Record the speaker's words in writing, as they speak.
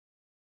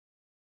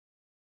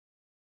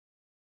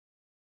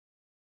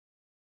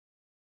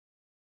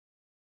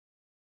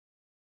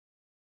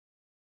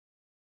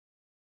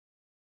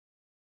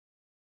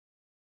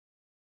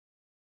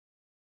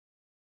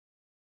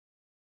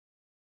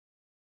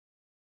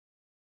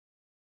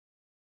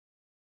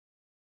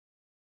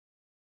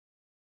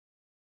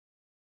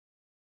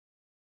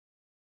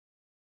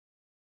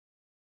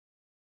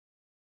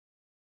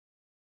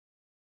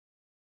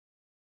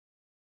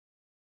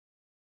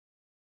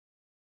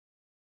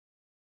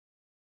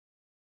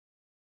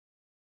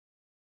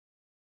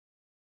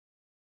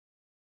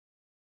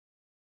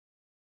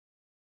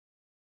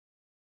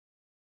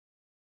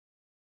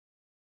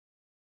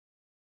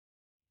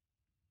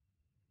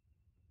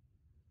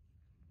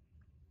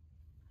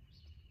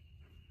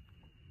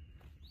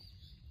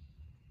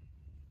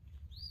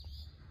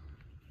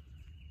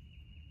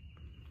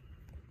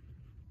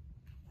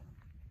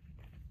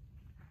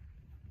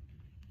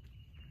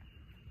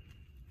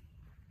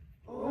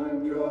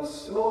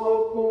just a poor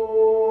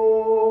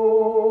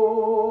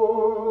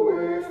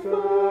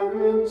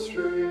wayfaring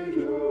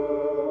stranger.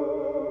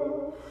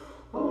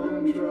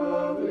 I'm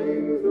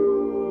traveling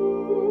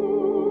through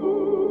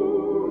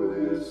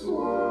this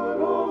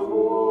world of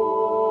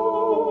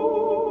woe,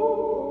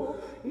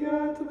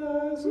 yet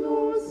there's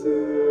no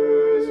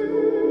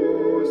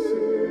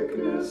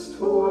sickness,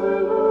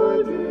 toil,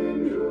 or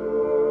danger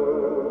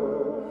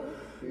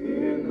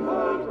in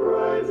that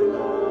bright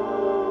land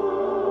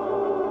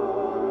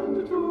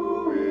to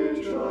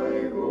which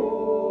I go.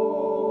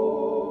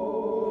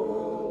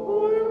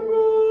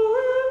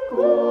 I'm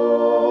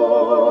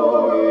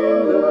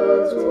going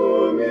there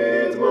to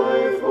meet my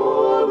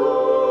Father.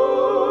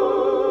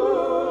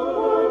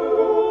 I'm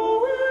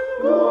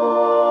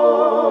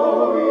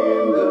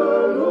going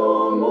there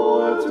no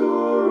more to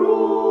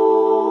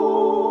roam.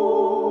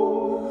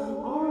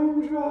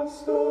 I'm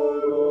just a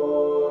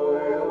boy,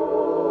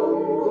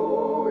 I'm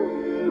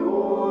going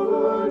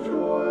over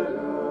Jordan.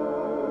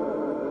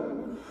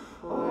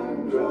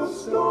 I'm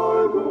just a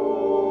going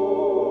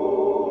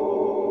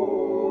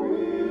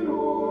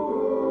over.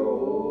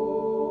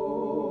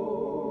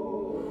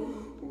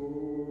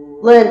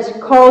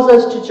 Lent calls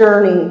us to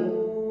journey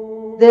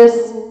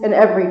this and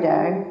every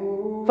day,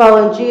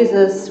 following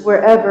Jesus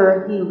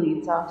wherever he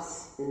leads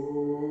us.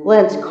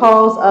 Lent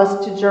calls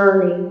us to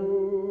journey,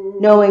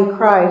 knowing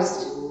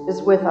Christ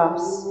is with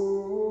us.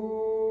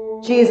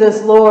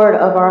 Jesus, Lord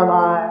of our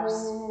lives,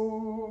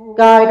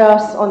 guide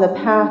us on the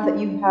path that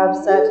you have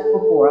set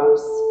before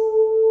us.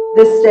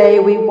 This day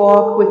we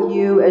walk with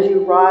you as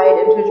you ride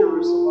into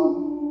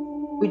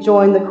Jerusalem. We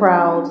join the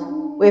crowd,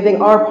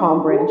 waving our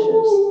palm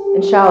branches,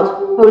 and shout,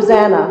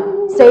 Hosanna,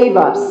 save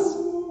us.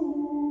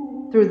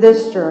 Through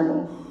this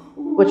journey,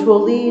 which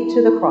will lead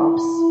to the cross,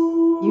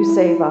 you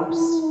save us.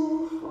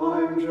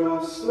 I'm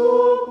just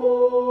a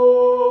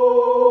poor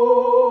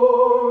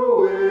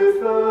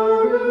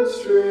wayfaring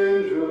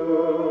stranger.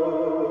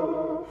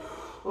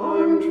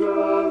 I'm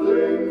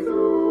traveling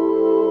through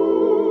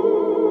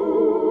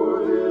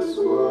this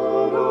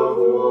world of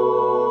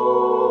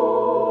woe,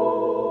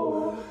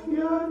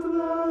 yet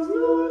there's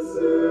no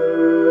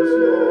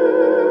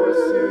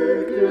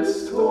sickness,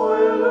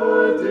 toil,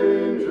 or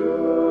danger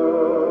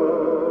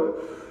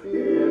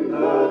in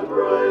that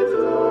bright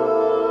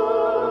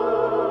land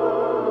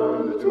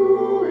to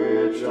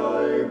which I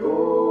go.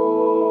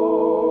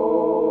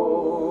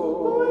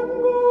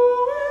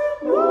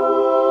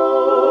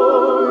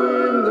 I'm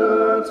going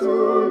there to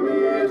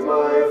meet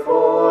my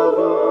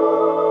Father.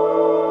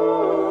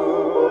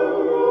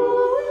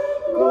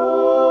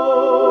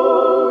 I'm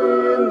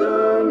going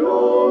there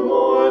no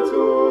more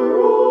to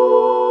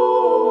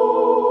roam.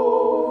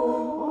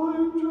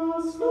 I'm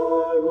just a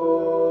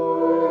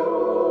boy,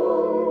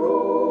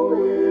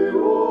 I'm going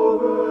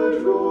over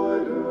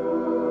Jordan.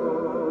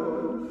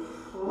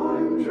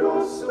 I'm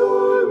just a going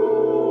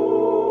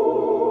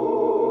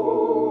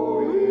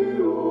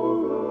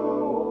over.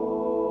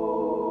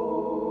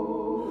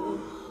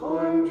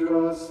 I'm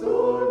just a going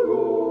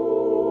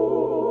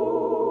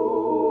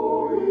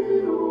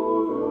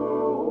over.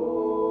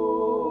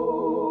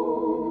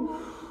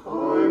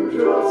 I'm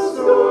just a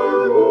going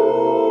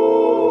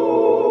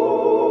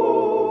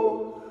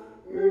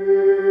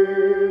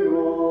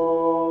over.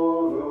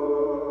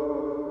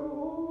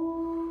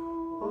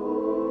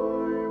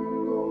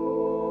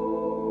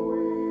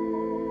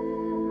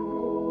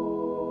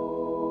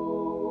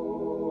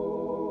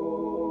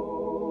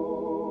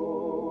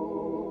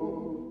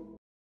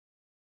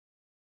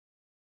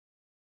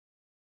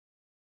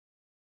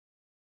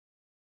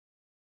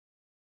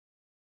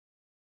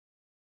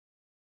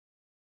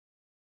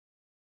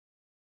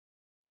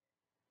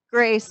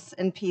 Grace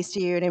and peace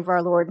to you in the name of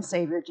our Lord and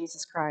Savior,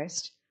 Jesus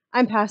Christ.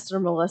 I'm Pastor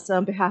Melissa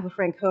on behalf of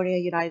Franconia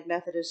United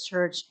Methodist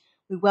Church.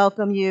 We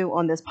welcome you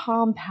on this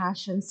Palm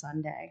Passion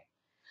Sunday.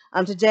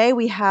 Today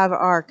we have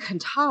our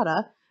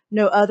cantata,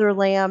 No Other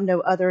Lamb, No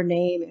Other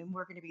Name, and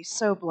we're going to be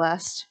so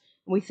blessed.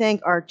 And we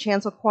thank our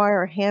chancel choir,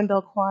 our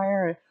handbell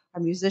choir,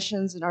 our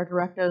musicians, and our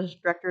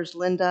directors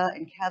Linda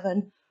and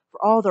Kevin,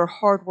 for all their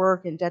hard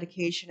work and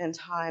dedication and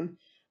time.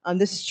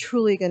 This is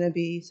truly going to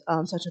be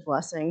such a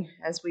blessing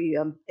as we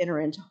enter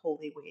into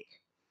Holy Week.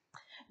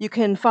 You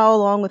can follow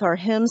along with our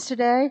hymns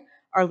today.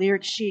 Our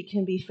lyric sheet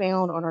can be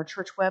found on our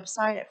church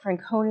website at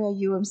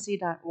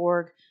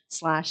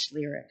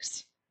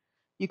franconiaumc.org/lyrics.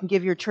 You can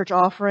give your church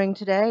offering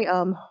today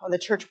on the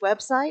church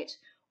website,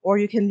 or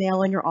you can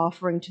mail in your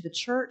offering to the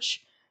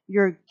church.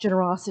 Your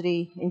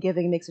generosity in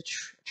giving makes a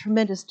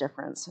tremendous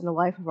difference in the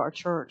life of our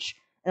church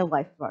and the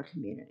life of our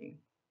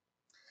community.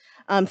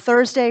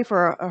 Thursday,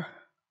 for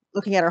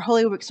looking at our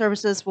Holy Week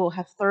services, we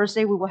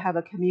will have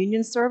a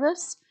communion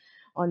service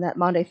on that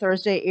Monday,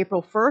 Thursday,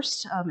 April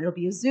 1st. It'll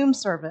be a Zoom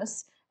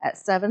service at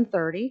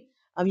 7:30.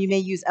 You may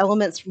use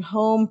elements from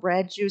home,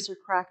 bread, juice, or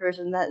crackers,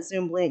 and that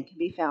Zoom link can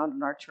be found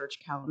on our church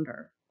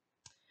calendar.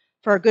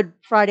 For our Good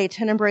Friday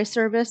Tenebrae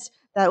service,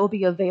 that will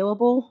be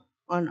available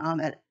at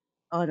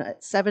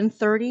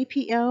 7:30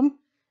 p.m.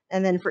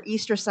 And then for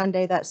Easter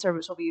Sunday, that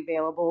service will be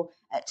available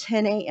at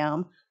 10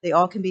 a.m. They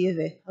all can be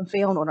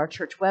found on our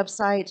church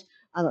website.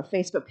 on our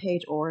Facebook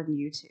page or on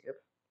YouTube.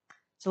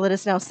 So let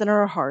us now center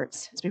our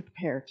hearts as we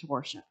prepare to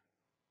worship.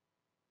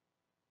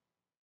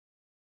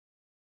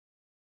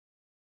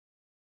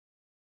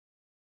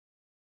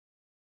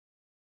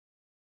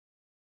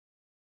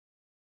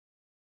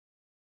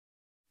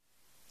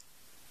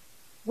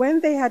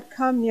 When they had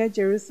come near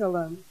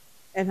Jerusalem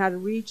and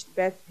had reached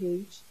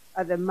Bethpage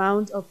at the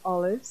Mount of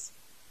Olives,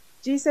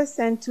 Jesus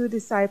sent 2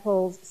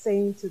 disciples,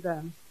 saying to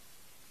them,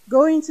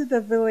 "Go into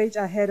the village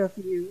ahead of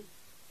you,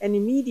 and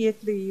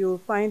immediately you will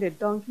find a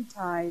donkey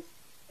tied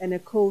and a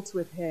colt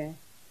with her.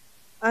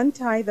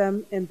 Untie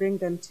them and bring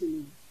them to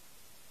me.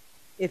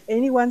 If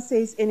anyone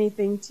says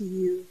anything to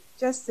you,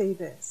 just say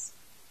this: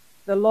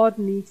 'The Lord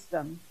needs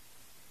them,'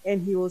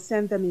 and he will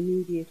send them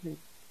immediately."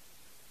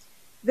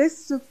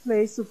 This took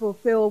place to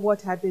fulfill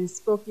what had been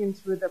spoken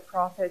through the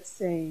prophet,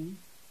 saying,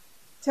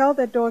 "Tell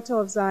the daughter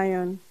of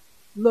Zion,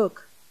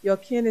 look, your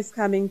king is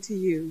coming to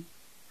you,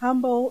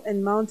 humble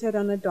and mounted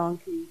on a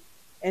donkey,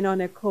 and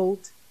on a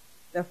colt,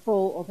 the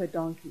foal of a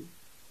donkey."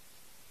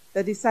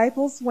 The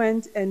disciples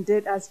went and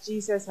did as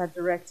Jesus had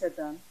directed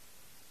them.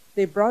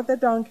 They brought the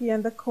donkey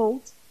and the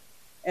colt,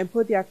 and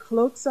put their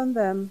cloaks on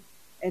them,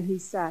 and he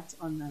sat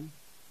on them.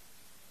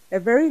 A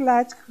very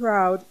large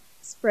crowd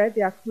spread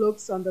their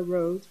cloaks on the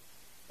road,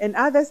 and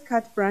others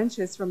cut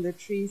branches from the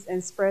trees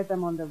and spread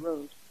them on the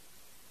road.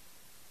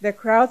 The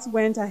crowds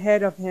went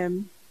ahead of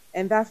him,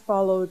 and that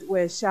followed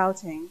were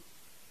shouting,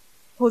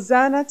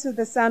 "Hosanna to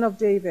the Son of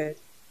David!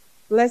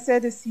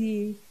 Blessed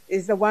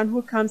is the one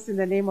who comes in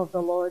the name of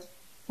the Lord!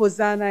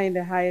 Hosanna in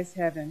the highest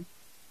heaven!"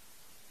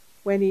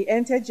 When he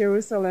entered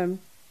Jerusalem,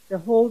 the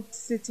whole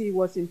city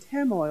was in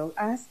turmoil,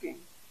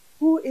 asking,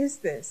 "Who is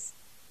this?"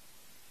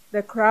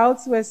 The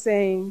crowds were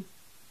saying,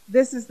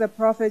 "This is the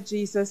prophet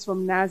Jesus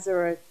from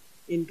Nazareth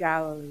in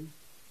Galilee."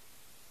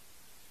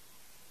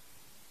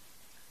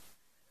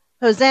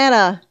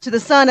 Hosanna to the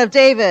Son of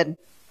David!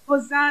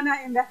 Hosanna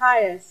in the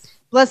highest!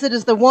 Blessed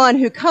is the one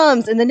who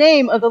comes in the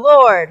name of the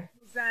Lord!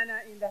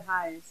 Hosanna in the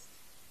highest!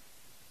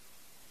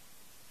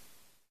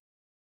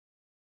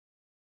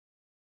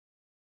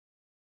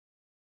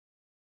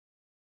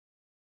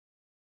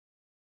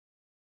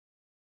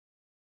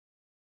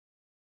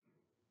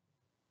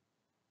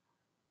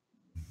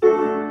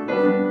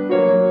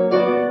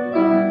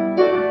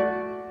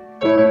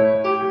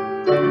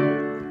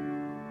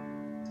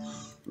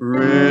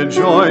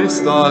 Rejoice,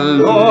 the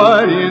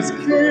Lord is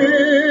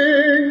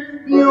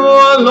King,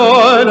 your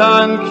Lord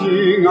and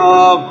King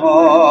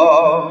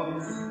above.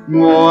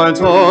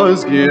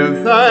 Mortals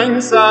give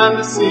thanks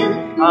and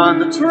sing,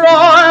 and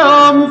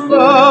triumph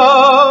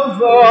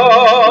evermore.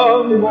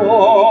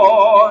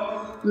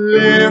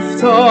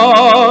 Lift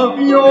up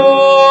your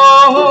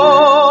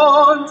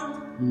heart,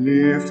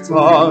 lift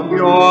up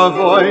your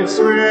voice,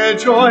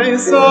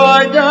 rejoice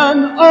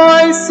again,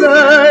 I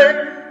say,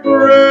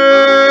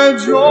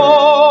 rejoice.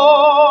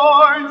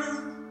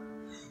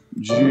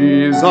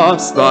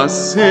 Jesus the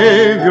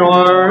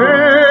Savior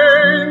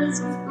reigns,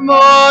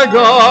 the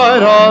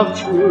God of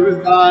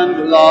truth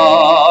and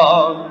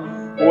love.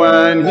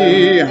 When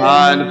he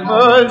had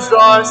purged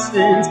our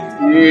sins,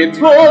 he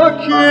took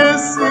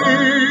his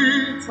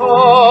seat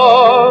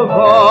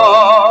above.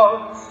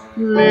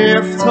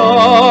 Lift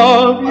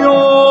up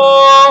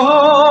your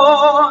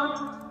heart,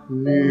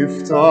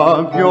 lift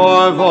up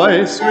your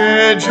voice,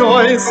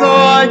 rejoice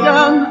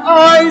again,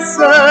 I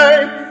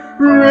say,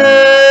 rejoice.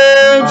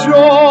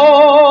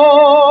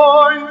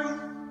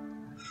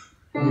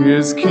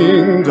 His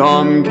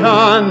kingdom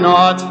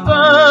cannot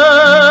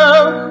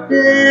fail,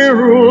 he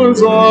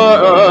rules o'er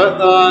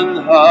earth and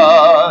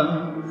heaven.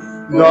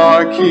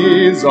 The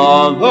keys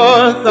of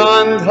earth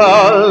and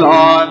hell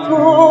are to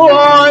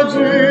our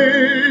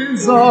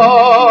Jesus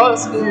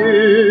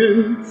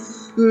King.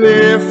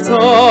 Lift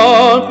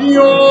up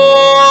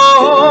your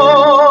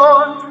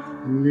heart,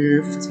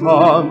 lift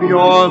up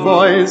your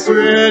voice,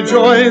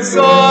 rejoice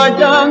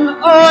again,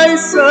 I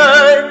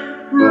say,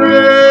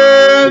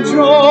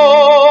 rejoice.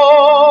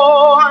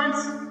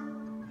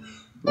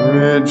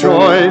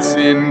 Rejoice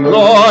in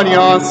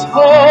glorious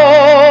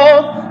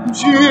hope,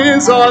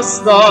 Jesus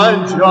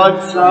the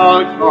Judge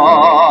shall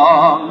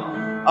come,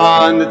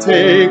 and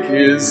take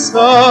his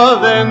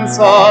servants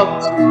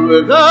up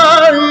to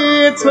their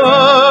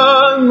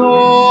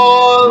eternal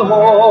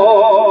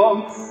home.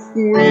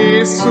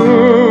 We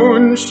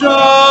soon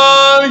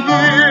shall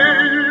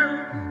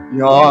hear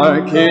the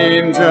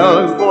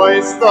archangel's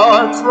voice,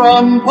 the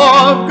trump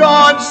of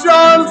God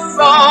shall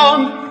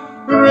sound,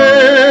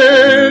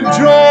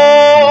 rejoice.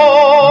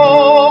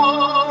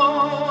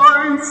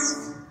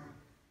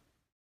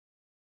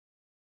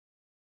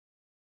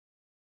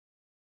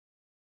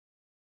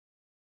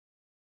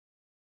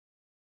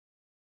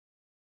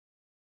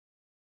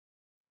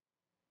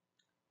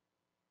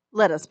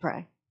 Let us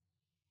pray.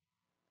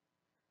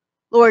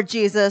 Lord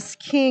Jesus,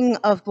 King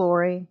of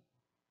glory,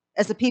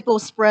 as the people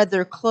spread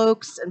their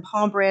cloaks and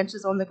palm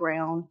branches on the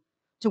ground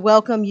to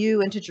welcome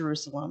you into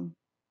Jerusalem,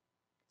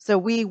 so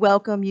we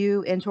welcome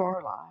you into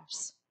our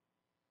lives.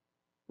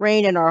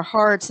 Reign in our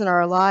hearts and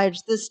our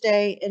lives this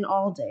day and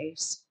all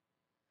days.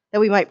 that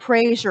we might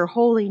praise your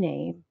holy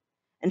name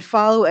and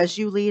follow as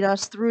you lead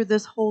us through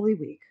this holy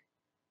week.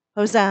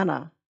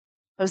 Hosanna,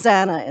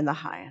 Hosanna in the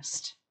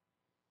highest.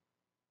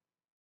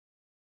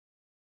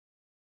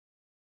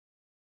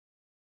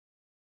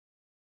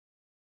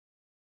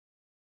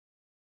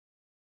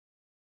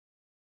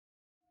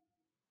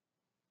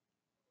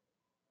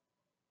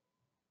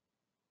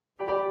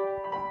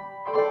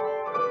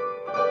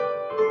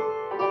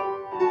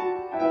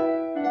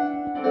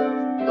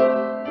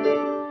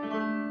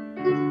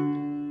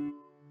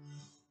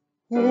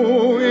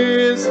 Who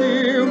is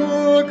he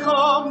who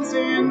comes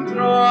in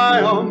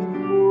triumph?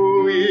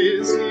 Who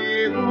is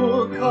he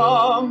who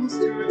comes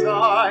to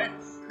die?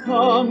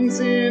 Comes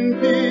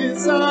in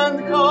peace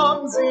and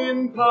comes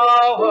in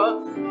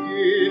power,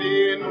 hid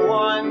in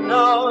one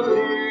now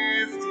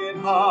lifted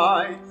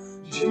high.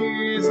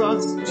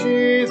 Jesus,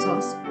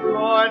 Jesus,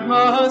 Lord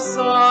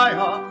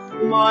Messiah,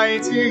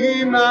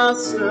 mighty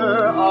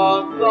Master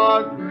of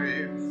the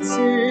grave.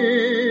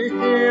 See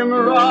him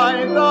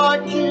ride,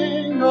 the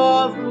King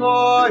of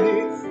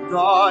glory,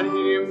 God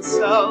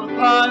himself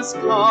has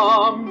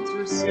come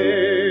to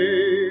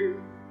save.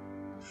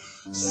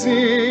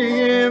 See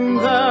him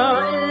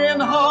there in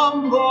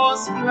humble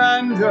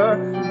splendor,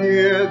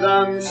 hear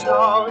them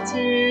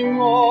shouting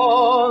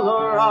all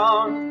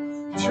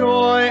around.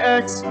 Joy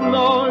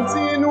explodes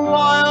in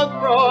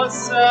wild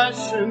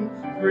procession,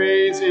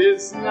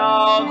 praises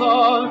now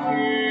the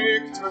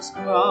victor's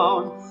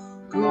crown.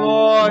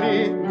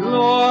 Glory,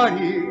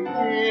 glory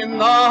in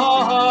the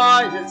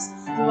highest,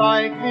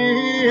 like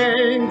the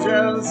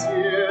angels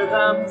hear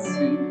them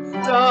sing,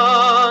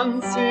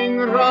 dancing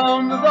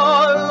round the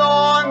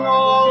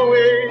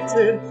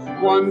long-awaited,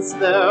 once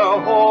their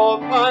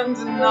hope and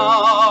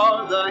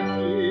now the King.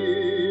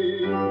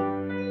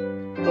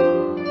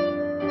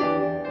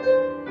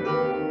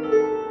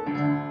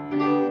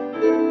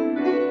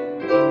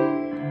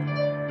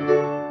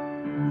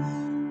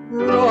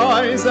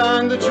 Rise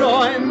and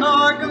join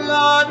the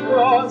glad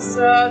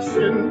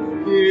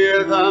procession,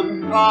 hear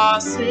them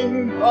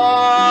passing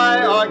by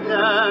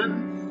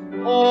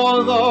again.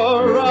 All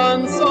the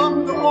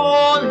ransomed,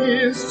 all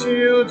his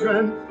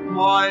children,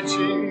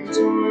 marching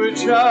to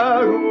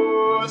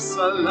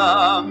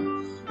Jerusalem.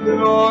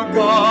 Look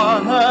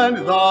ahead,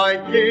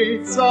 the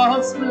gates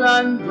of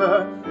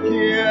splendor,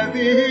 hear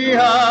the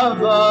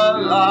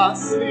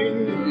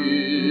everlasting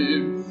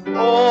hymn.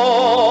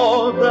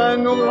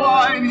 Open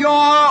wide your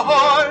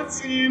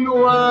hearts in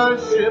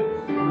worship,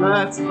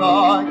 let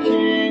the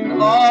King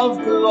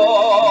of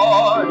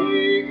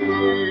glory in.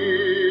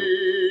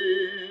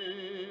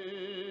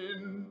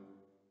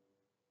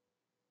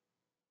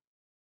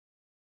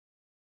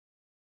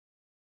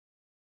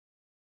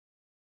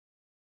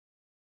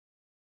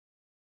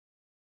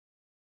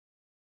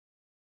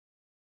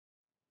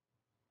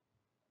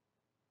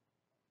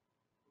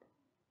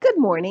 Good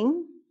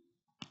morning.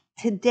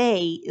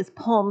 Today is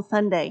Palm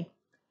Sunday.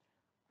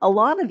 A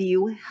lot of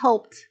you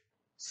helped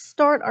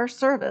start our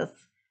service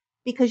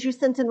because you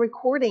sent in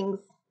recordings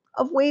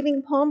of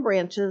waving palm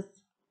branches.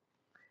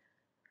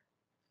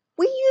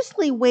 We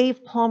usually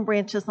wave palm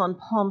branches on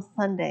Palm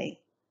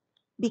Sunday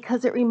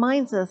because it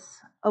reminds us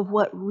of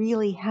what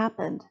really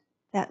happened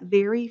that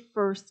very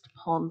first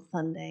Palm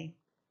Sunday.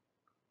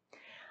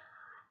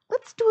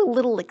 Let's do a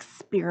little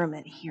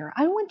experiment here.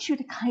 I want you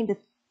to kind of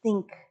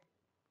think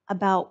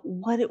about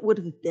what it would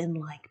have been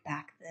like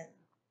back then.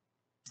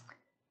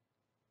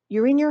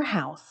 You're in your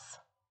house,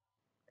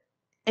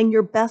 and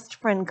your best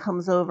friend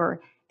comes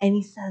over, and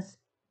he says,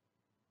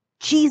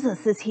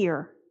 Jesus is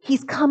here.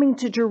 He's coming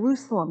to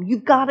Jerusalem.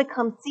 You've got to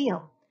come see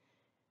him.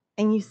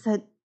 And you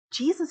said,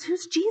 Jesus?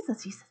 Who's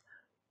Jesus? He says,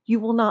 you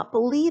will not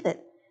believe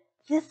it.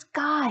 This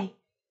guy,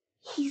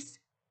 he's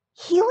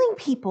healing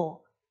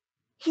people.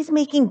 He's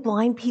making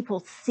blind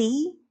people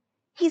see.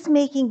 He's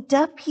making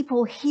deaf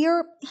people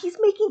hear. He's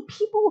making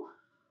people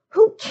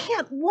who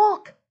can't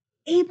walk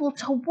able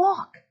to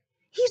walk.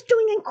 He's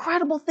doing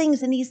incredible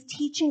things, and he's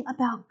teaching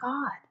about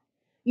God.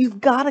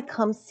 You've got to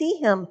come see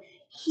him.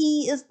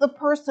 He is the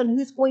person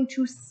who's going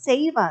to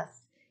save us.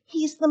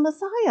 He's the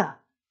Messiah.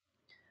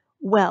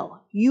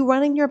 Well, you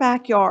run in your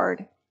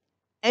backyard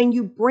and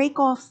you break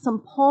off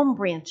some palm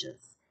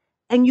branches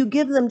and you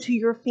give them to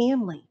your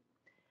family.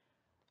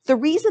 The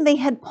reason they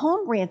had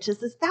palm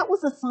branches is that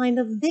was a sign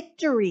of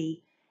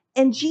victory,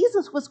 and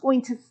Jesus was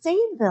going to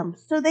save them,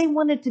 so they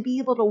wanted to be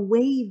able to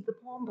wave the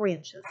palm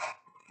branches.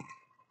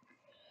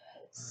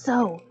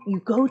 So you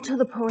go to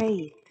the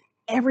parade.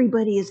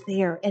 Everybody is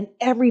there, and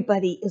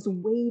everybody is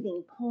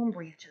waving palm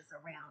branches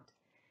around.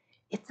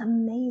 It's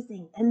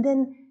amazing. And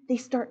then they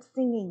start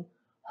singing,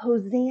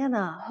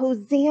 Hosanna,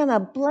 Hosanna,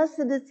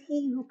 blessed is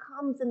he who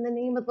comes in the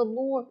name of the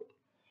Lord.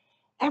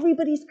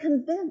 Everybody's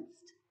convinced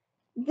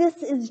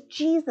this is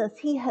Jesus.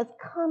 He has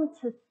come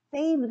to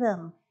save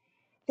them.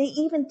 They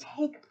even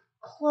take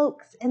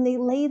cloaks and they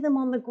lay them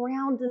on the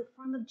ground in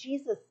front of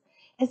Jesus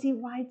as he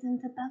rides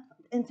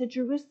into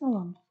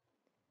Jerusalem.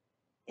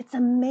 It's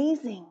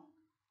amazing.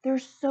 They're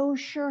so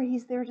sure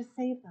he's there to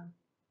save them.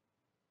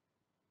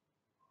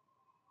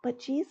 But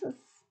Jesus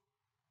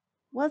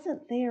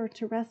wasn't there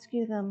to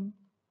rescue them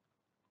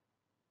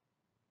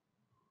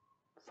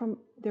from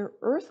their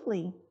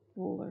earthly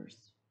rulers.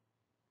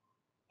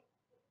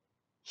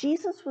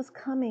 Jesus was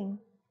coming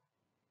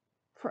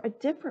for a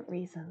different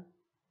reason,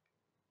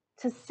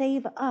 to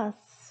save us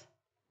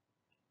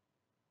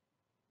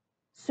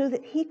so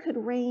that he could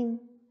reign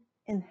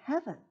in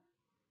heaven,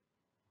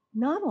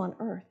 not on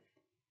earth.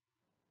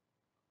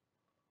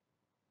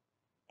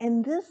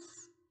 And this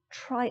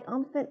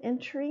triumphant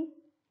entry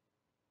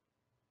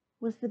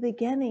was the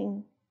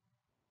beginning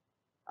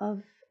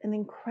of an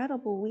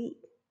incredible week.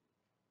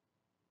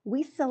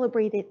 We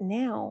celebrate it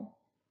now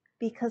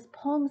because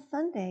Palm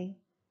Sunday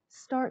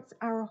starts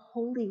our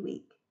Holy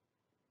Week,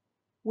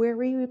 where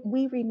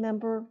we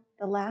remember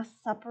the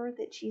Last Supper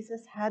that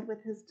Jesus had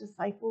with his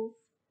disciples.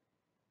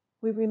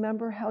 We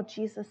remember how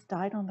Jesus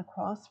died on the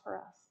cross for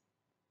us.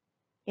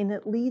 And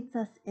it leads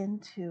us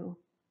into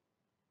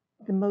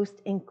the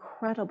most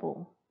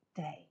incredible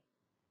day,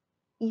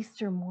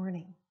 Easter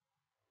morning,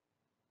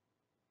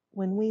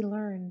 when we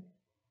learn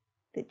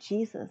that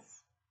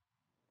Jesus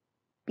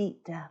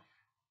beat death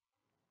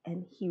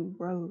and he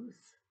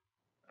rose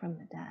from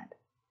the dead.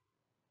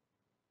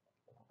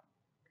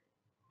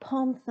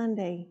 Palm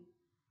Sunday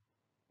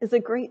is a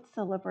great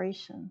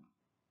celebration,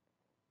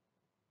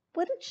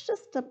 but it's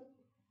just a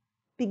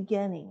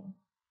beginning.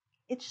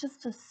 It's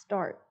just a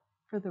start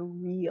for the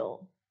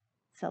real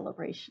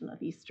celebration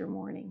of Easter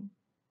morning.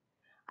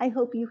 I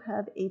hope you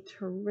have a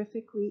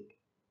terrific week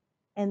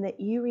and that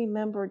you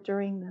remember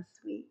during this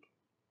week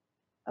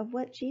of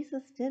what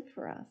Jesus did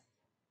for us.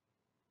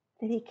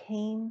 That he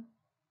came,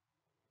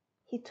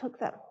 he took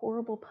that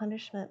horrible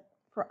punishment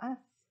for us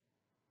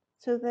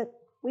so that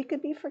we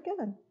could be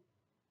forgiven.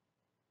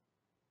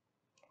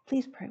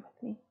 Please pray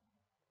with me.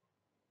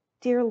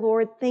 Dear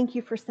Lord, thank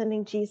you for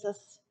sending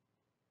Jesus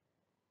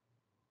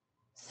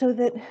so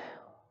that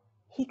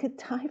he could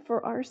die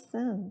for our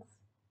sins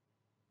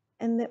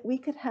and that we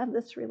could have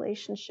this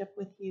relationship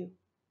with you.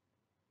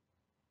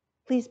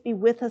 Please be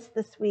with us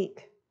this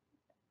week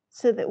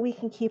so that we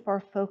can keep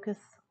our focus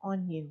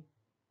on you.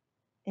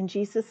 In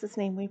Jesus'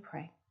 name we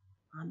pray.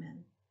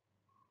 Amen.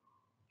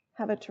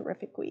 Have a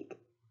terrific week.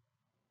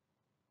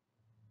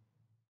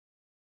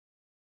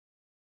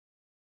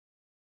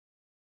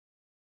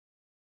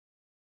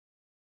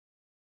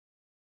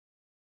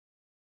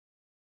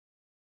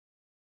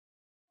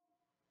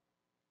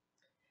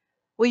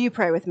 Will you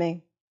pray with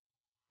me?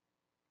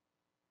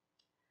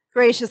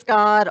 Gracious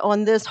God,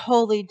 on this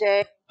holy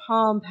day,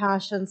 Palm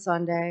Passion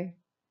Sunday,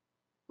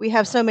 we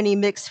have so many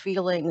mixed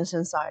feelings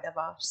inside of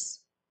us.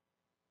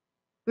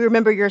 We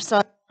remember your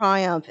son's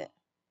triumphant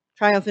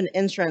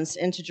entrance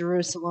into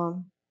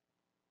Jerusalem,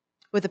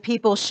 with the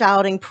people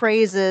shouting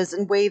praises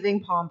and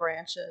waving palm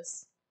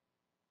branches.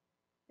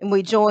 And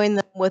we join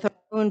them with our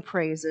own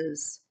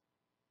praises.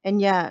 And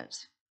yet,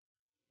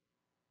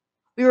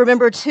 we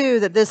remember too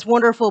that this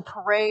wonderful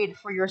parade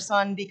for your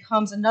son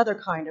becomes another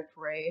kind of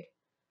parade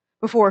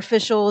before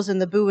officials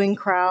and the booing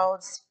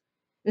crowds.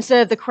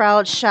 Instead of the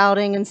crowd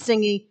shouting and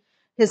singing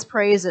his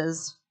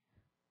praises,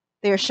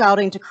 they are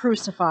shouting to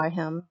crucify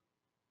him.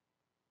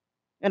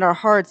 And our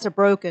hearts are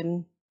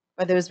broken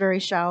by those very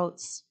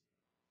shouts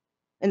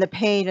and the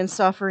pain and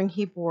suffering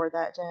he bore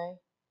that day.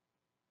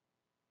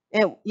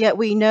 And yet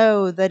we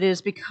know that it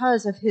is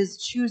because of his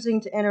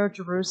choosing to enter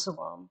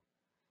Jerusalem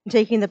and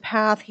taking the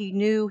path he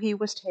knew he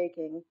was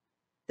taking,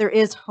 there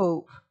is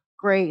hope,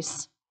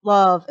 grace,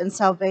 love, and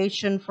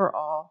salvation for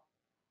all.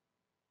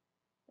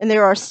 And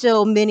there are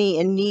still many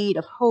in need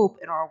of hope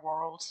in our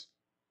world.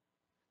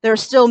 There are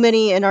still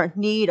many in our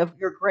need of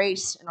your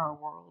grace in our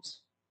world.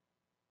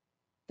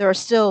 There are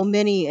still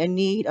many in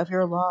need of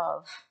your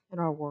love in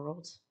our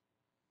world.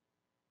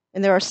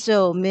 And there are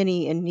still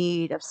many in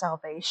need of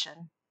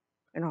salvation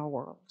in our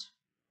world.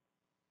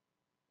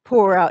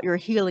 Pour out your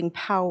healing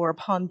power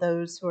upon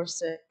those who are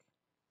sick,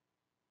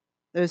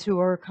 those who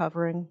are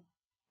recovering.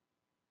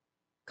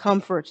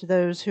 Comfort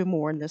those who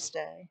mourn this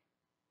day.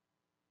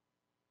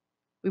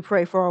 We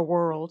pray for our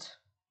world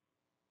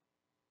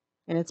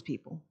and its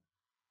people.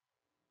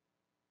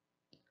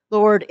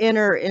 Lord,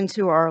 enter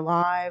into our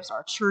lives,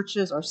 our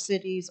churches, our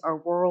cities, our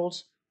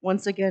world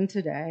once again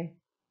today.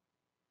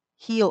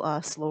 Heal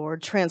us,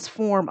 Lord.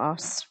 Transform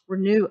us.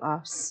 Renew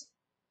us.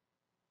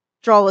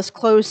 Draw us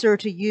closer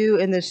to you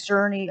in this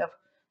journey of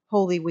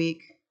Holy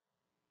Week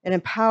and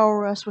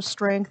empower us with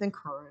strength and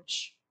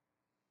courage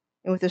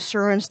and with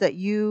assurance that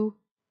you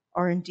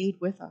are indeed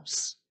with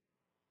us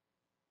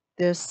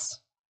this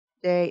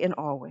day and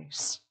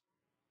always.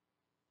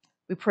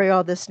 We pray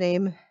all this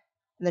name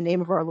in the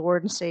name of our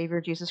Lord and Savior,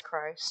 Jesus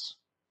Christ,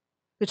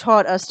 who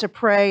taught us to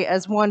pray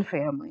as one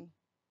family.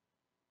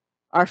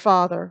 Our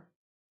Father,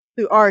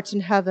 who art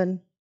in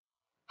heaven,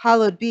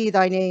 hallowed be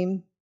thy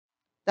name.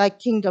 Thy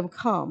kingdom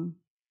come.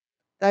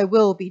 Thy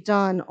will be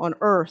done on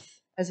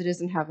earth as it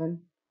is in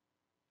heaven.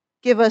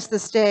 Give us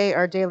this day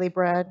our daily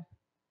bread,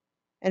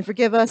 and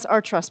forgive us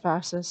our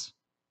trespasses,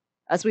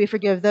 as we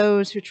forgive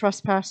those who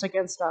trespass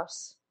against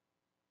us.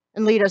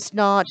 And lead us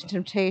not into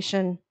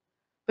temptation,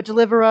 but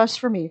deliver us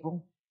from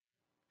evil.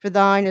 For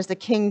thine is the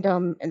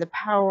kingdom and the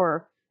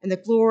power and the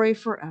glory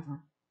forever.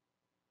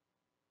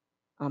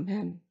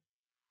 Amen.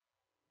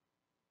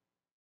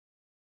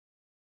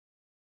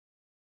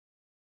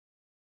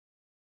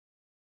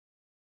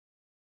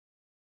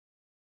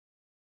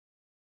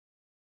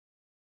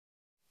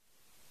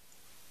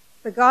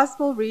 The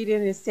gospel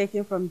reading is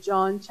taken from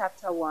John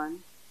chapter 1,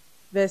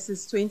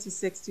 verses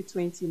 26 to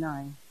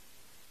 29.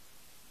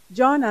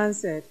 John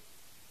answered,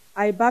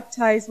 I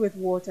baptize with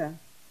water.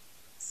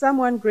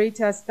 Someone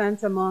greater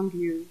stands among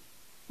you,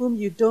 whom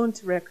you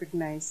don't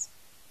recognize.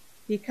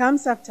 He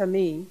comes after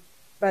me,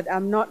 but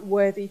I'm not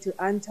worthy to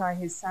untie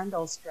his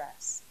sandal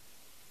straps.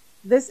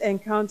 This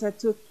encounter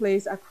took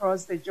place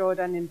across the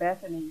Jordan in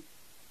Bethany,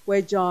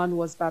 where John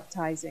was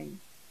baptizing.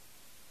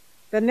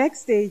 The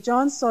next day,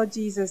 John saw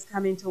Jesus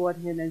coming toward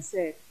him and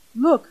said,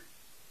 Look,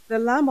 the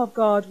Lamb of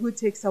God who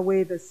takes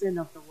away the sin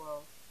of the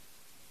world.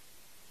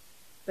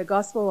 The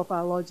Gospel of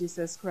our Lord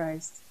Jesus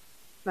Christ.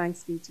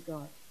 Thanks be to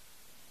God.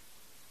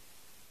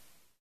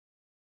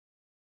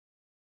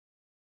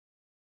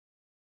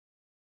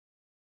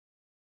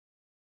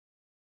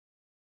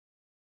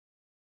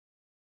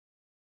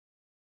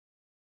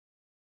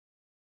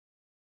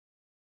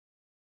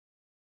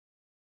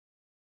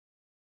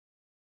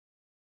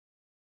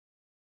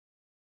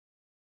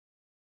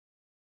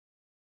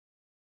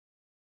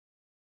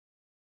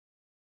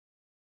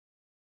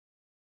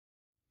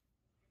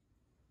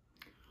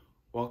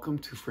 Welcome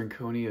to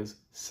Franconia's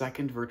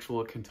second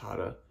virtual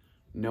cantata,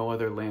 No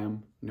Other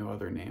Lamb, No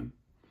Other Name.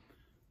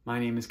 My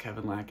name is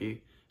Kevin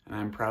Lackie, and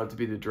I'm proud to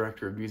be the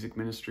Director of Music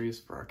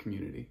Ministries for our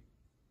community.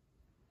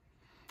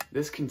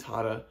 This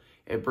cantata,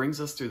 it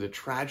brings us through the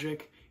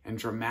tragic and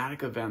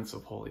dramatic events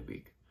of Holy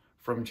Week,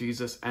 from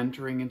Jesus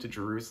entering into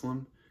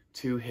Jerusalem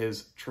to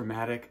his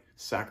traumatic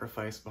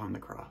sacrifice upon the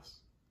cross.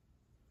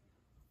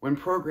 When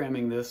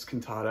programming this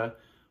cantata,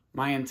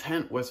 my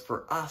intent was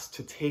for us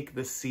to take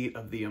the seat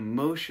of the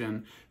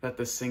emotion that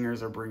the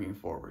singers are bringing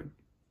forward.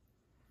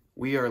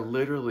 We are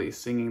literally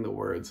singing the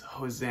words,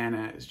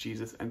 Hosanna, as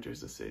Jesus enters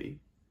the city.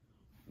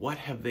 What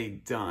have they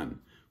done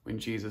when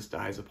Jesus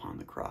dies upon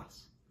the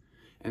cross?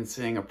 And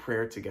saying a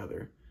prayer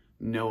together,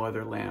 No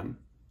Other Lamb,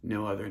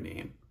 No Other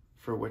Name,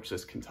 for which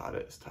this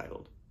cantata is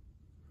titled.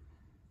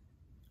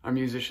 Our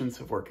musicians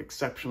have worked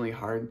exceptionally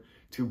hard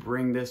to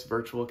bring this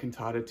virtual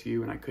cantata to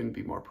you, and I couldn't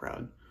be more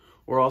proud.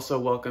 We're also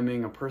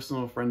welcoming a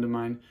personal friend of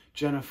mine,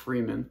 Jenna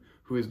Freeman,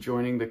 who is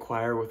joining the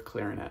choir with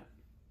clarinet.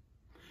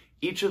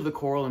 Each of the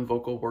choral and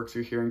vocal works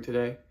you're hearing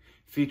today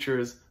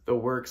features the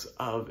works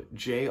of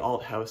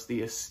Althouse,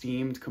 the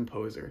esteemed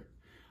composer.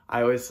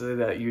 I always say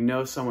that you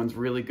know someone's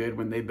really good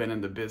when they've been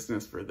in the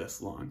business for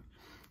this long.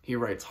 He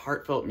writes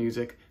heartfelt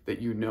music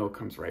that you know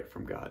comes right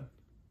from God.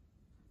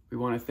 We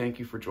want to thank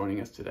you for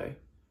joining us today,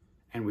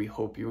 and we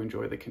hope you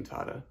enjoy the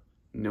cantata,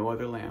 No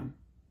Other Lamb,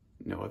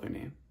 No Other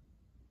Name.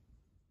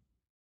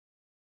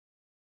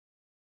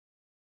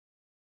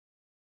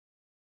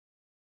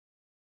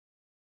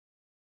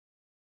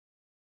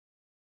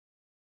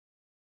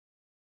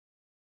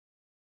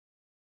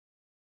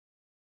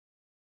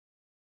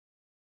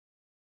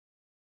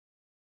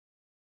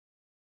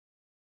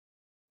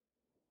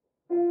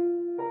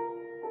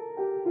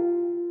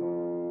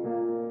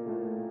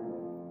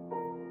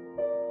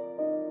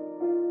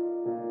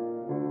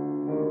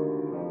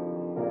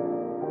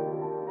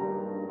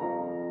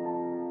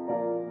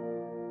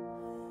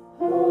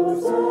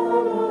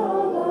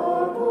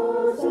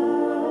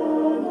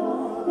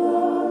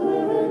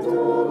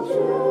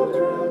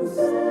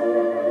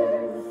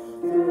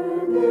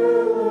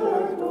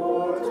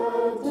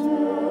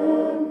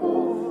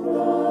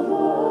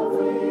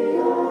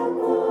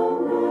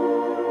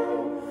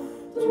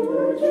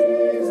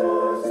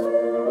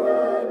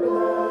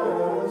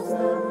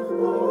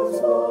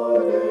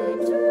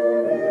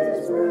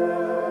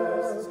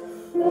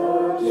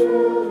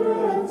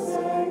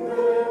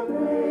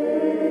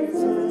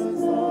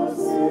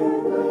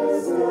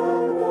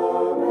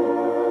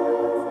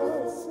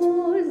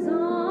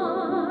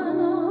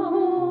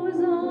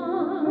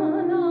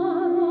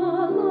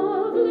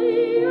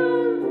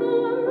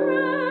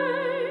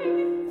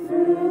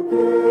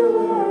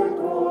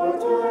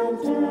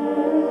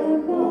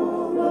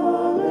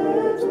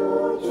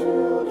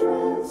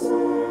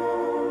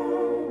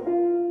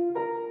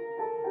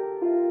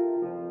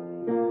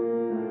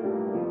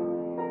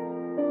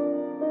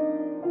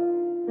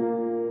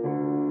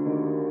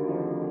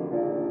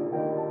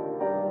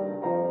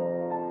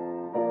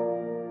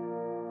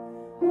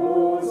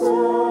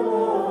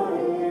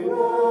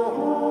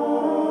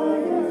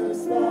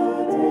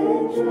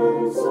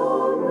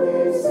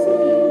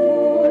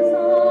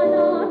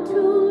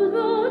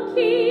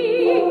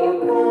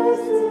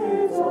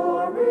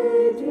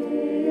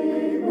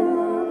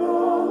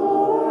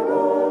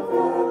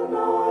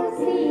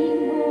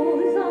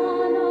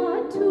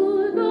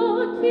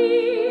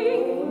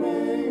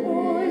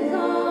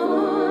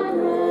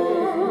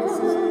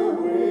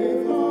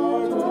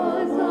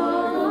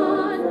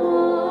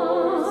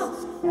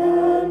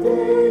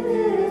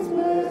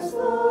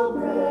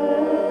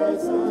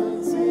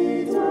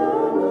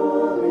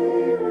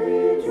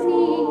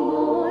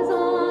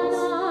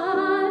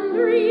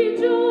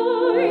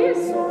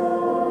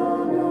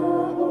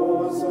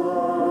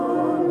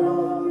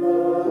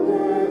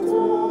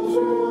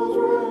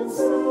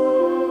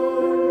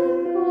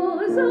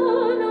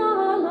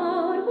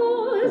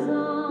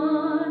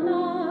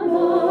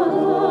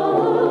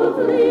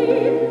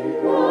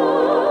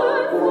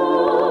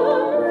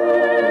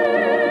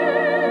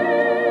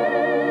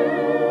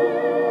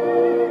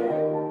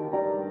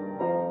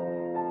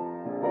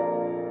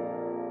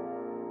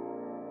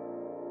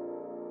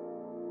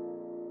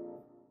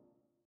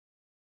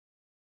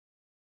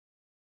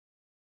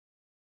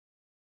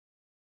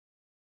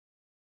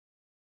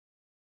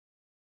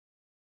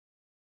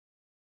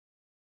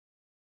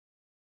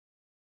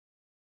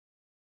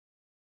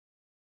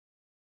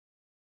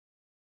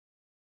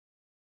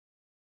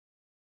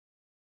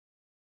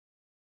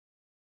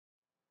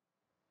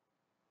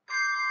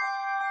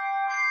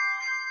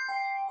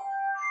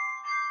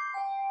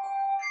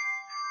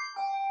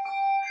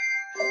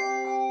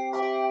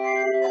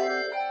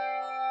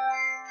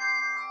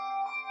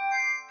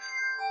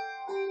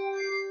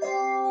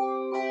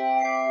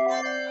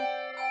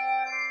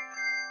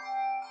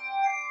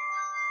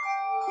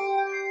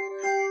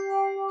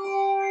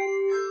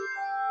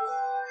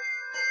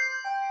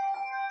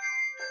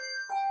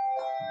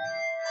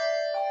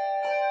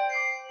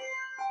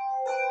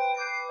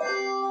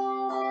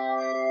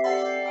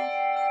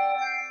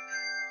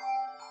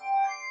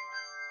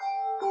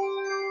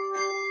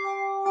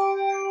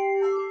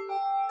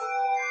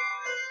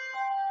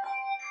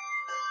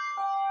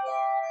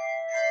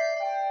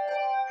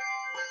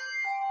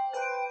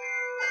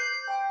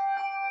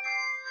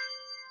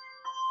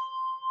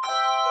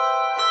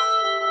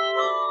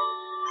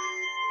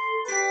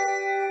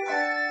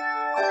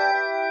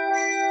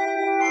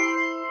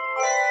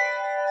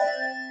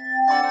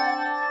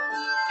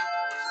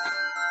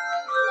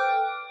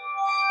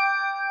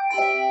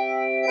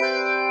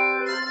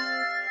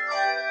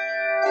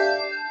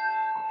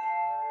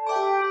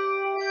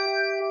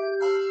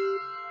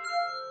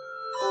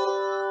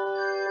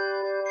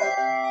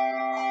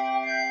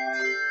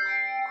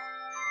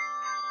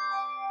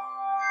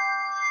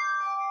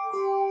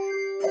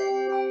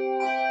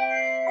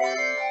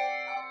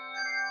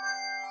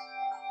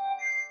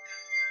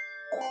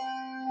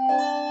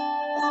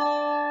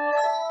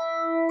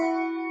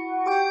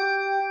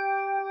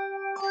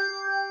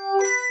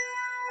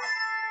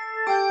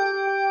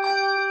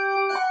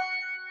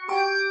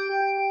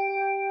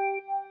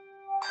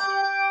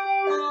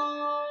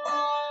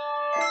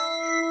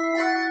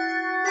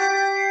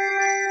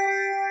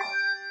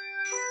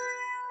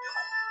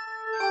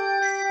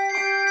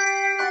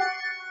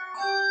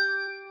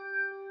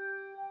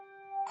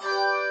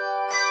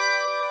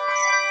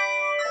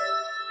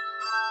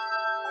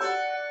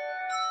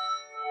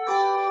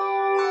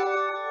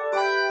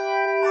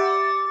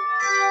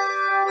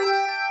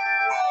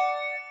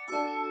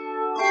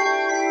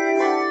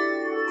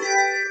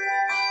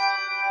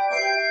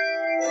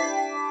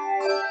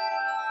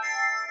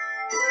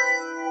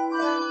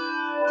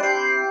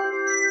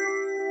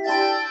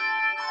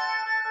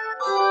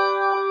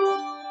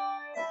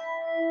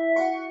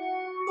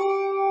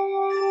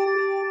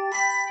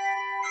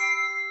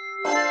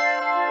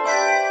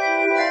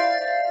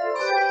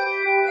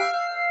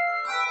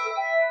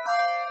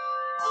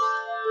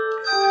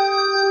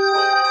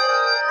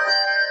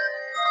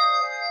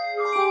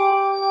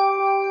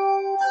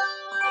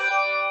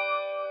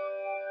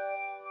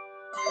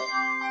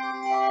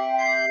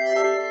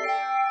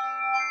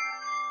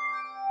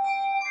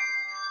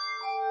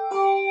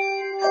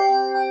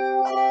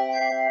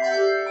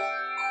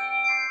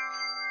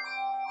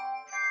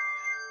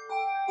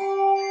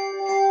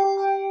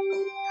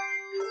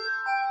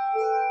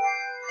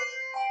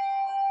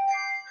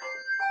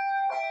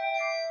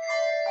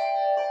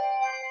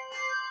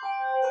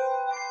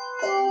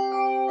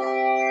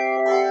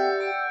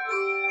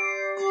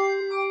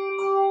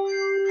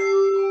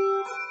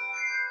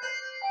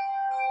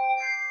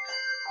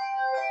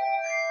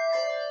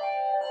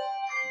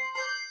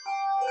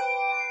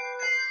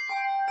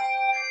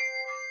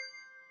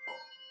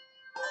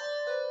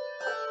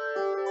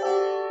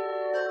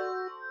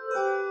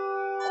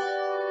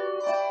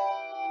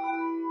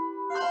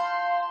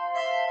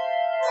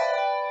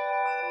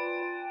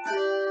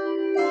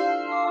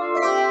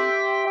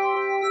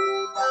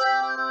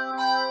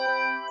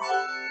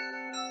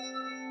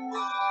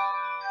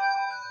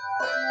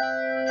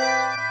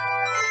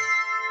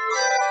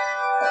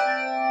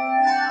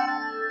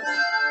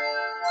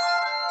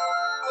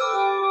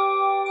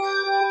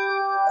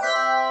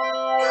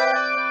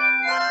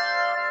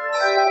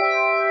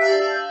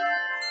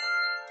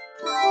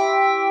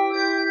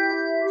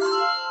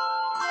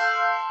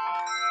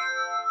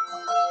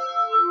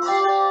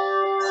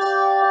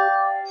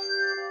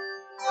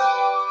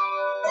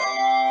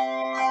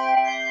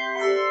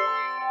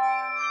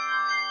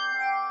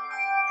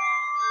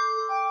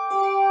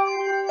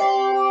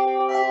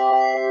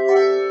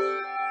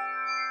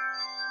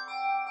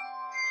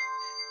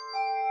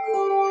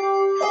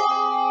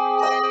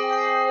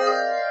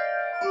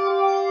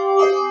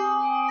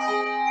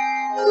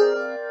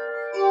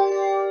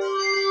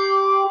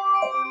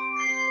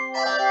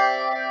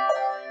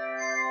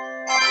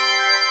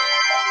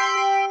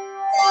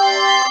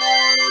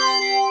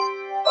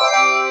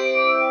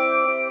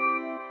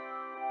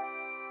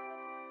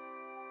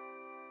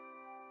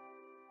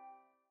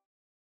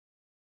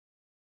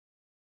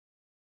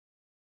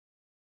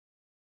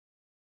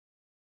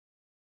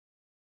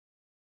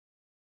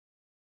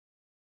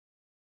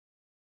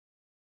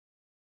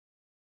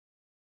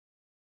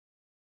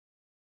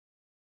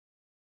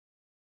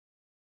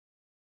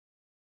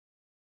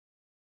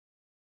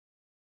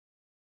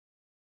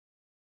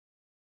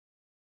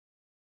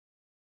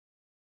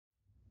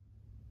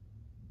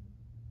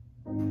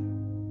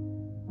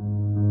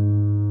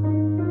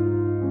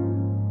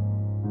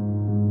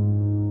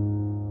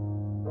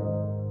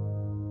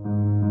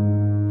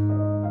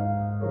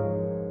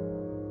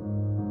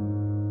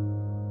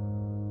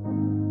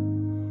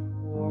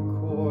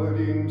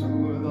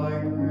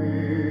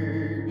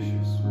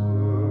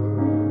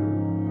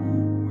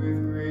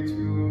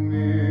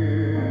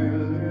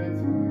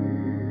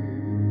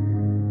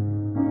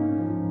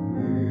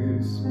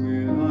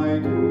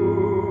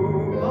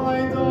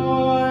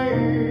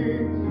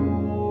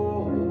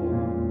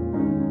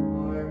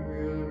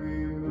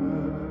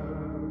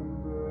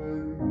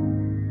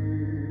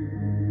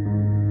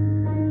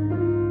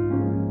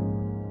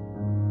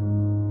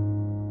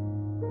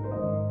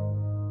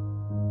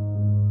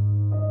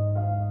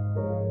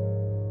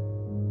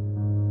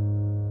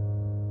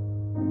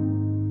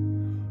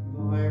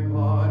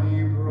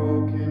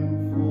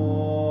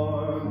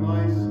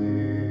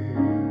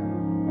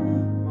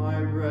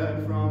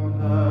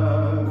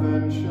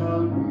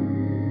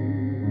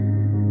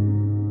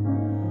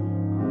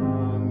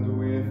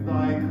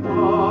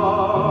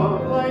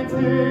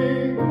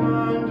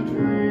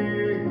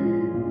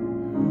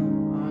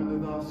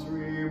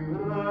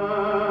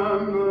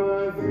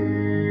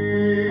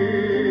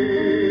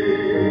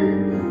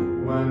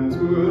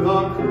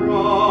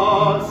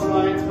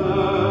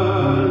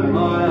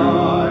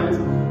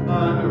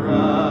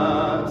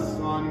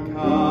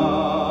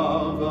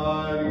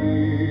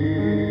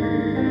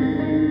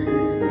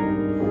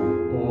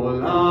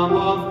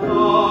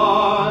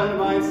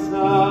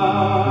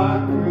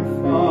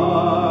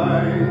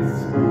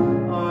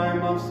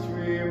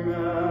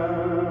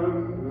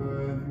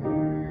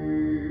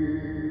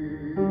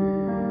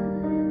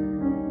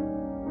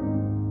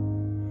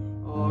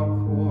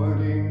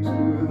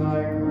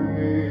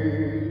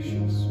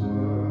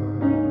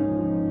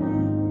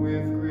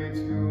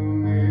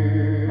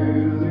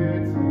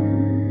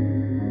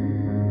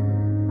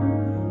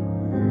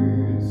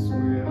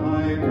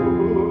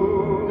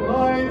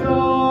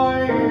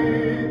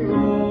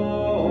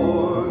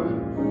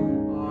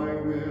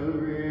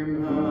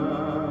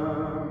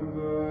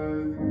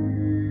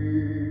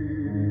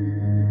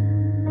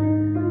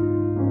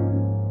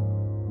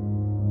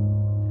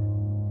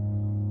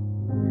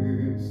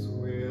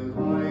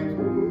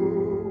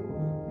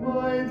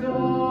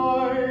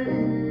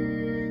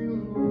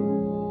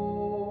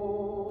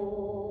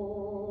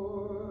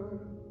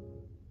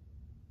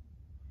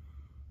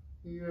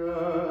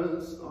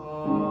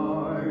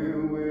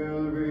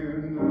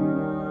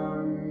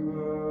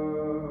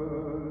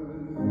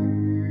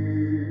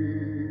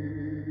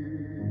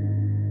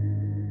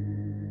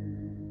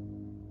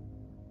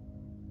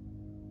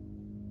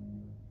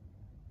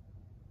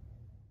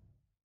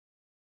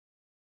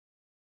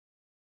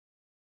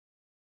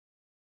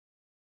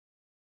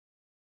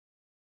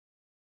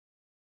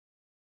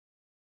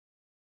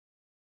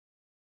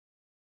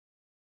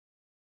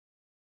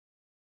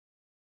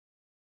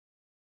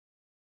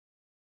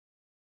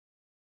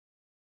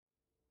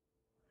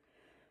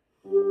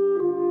 What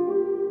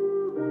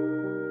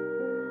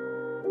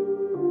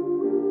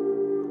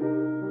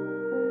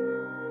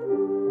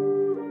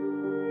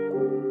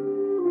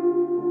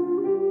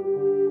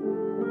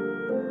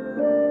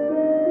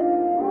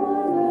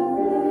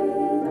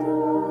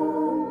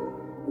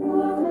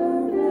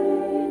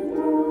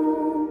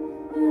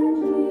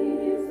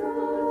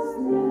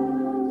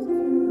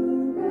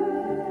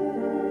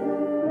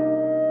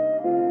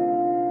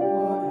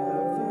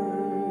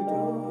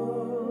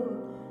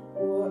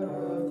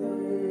have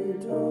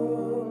they done?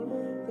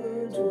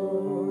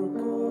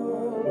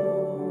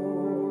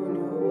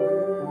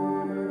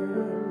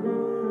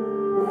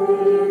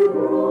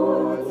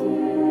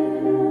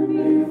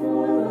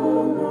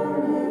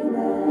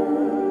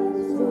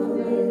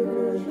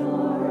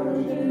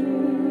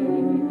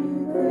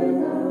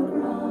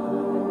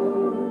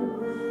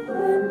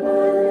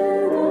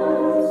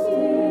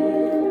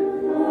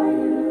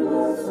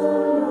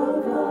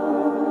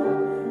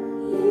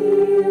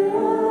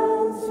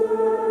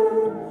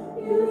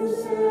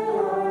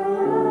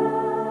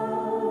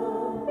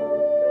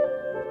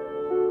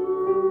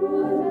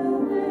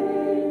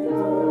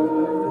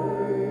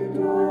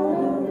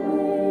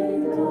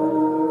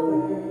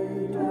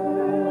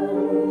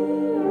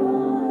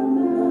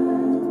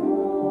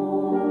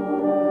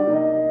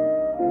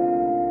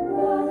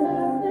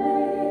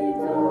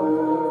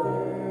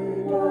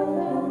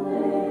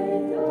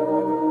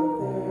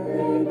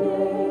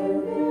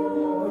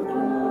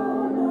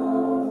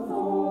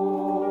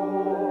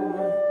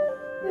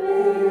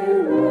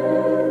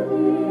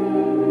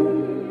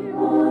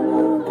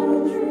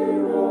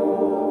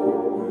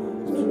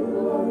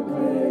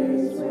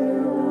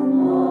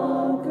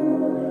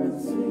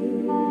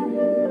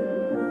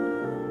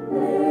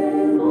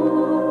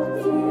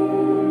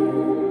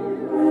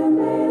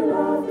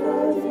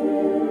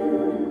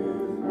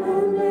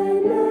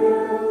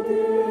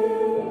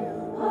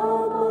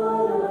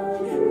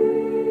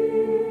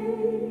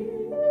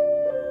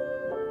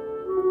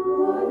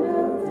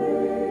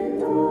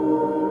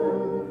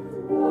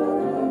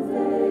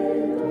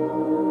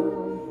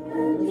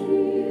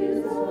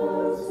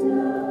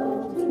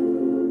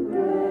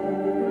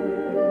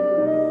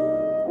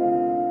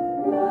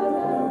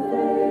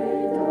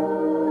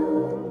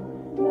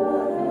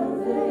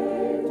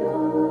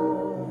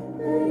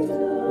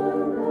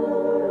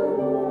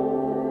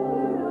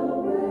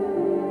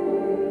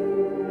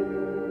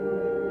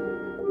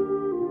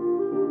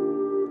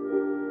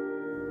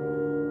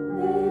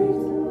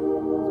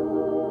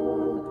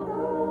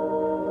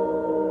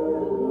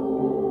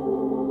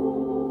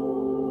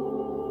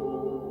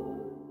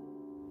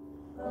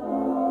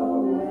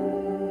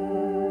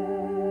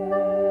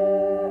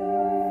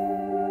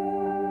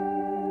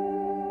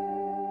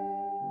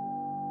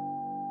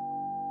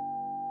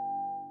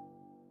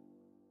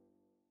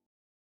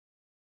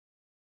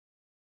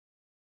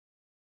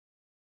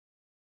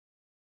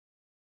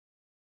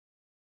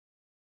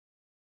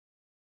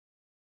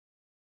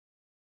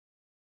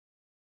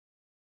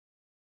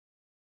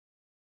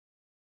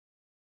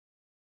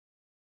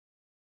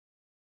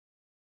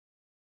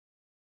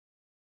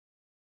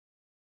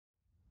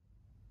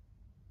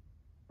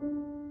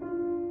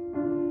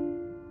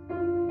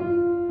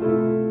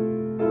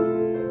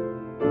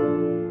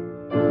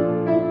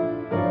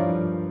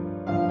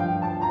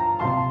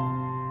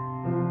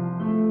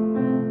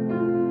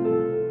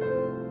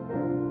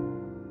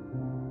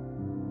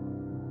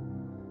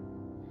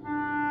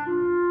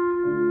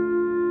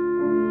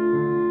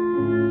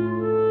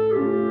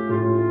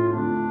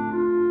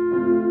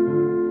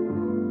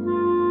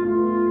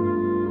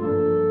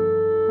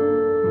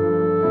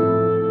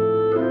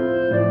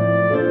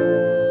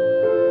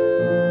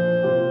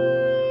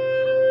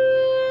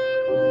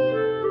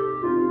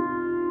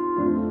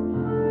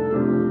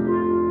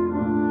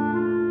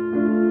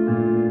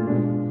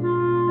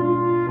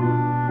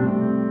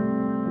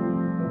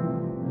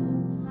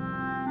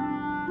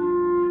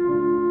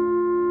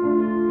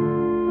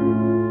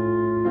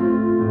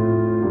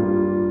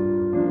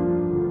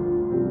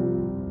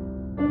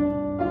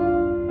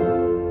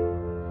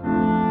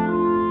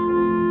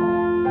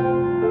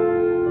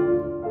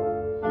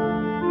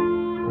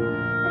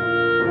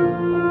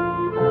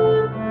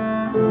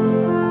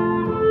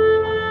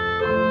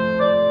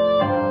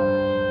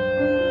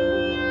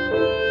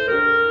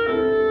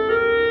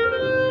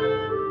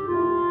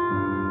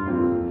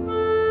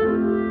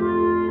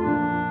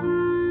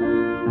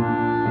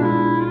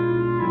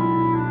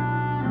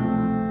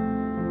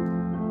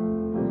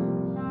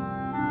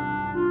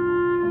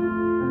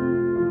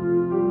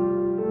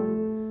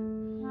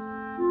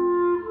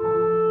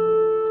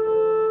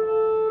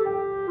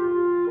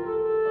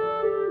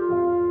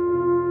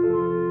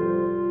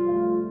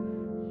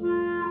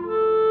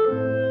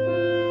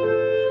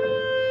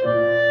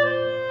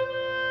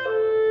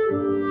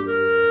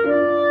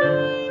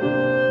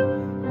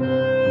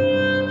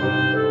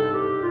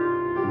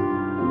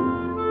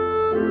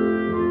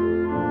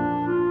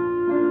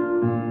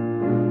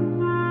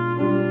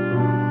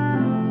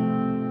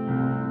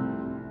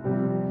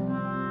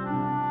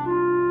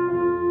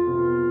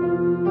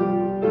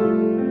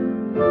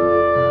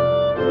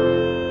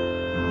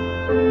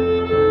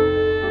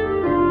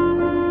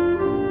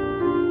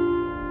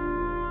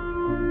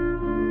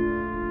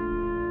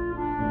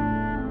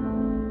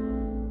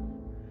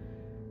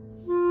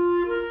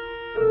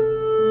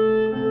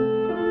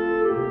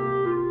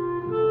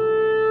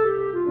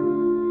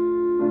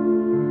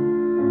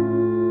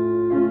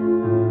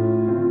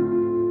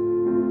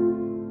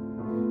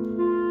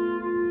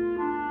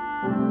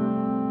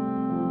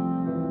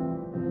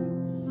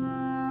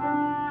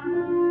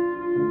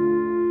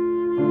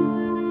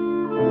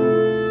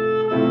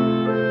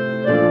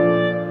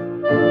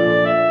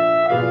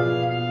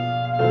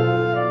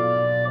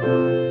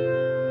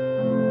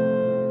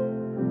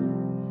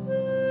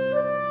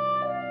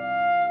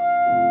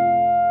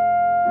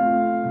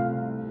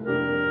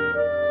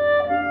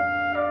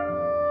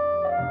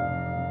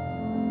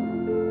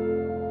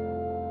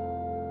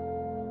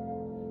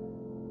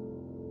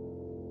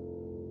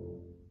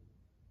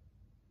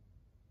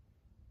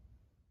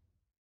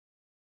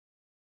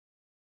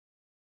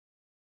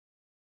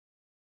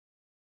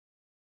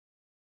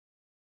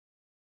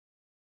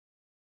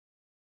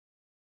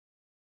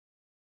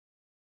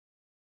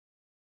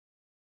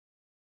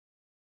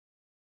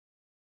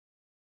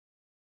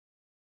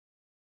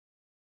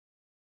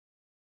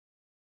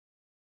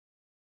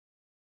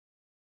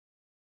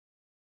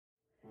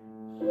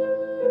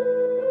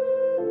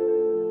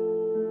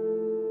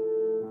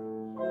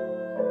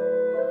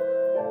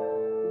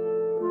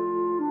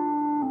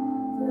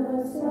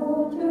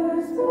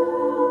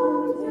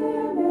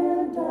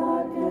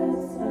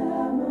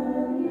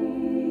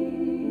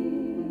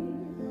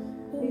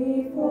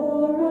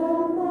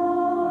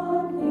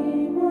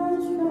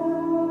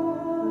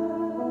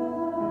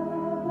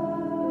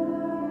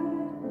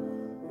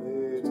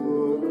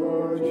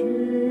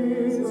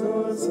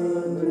 Jesus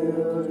and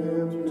nailed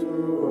him to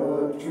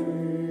a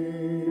tree.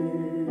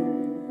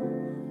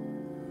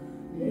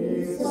 He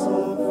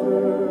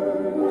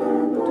suffered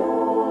and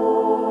died.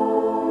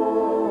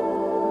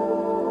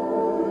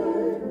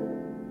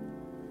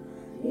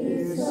 He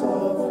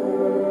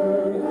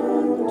suffered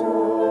and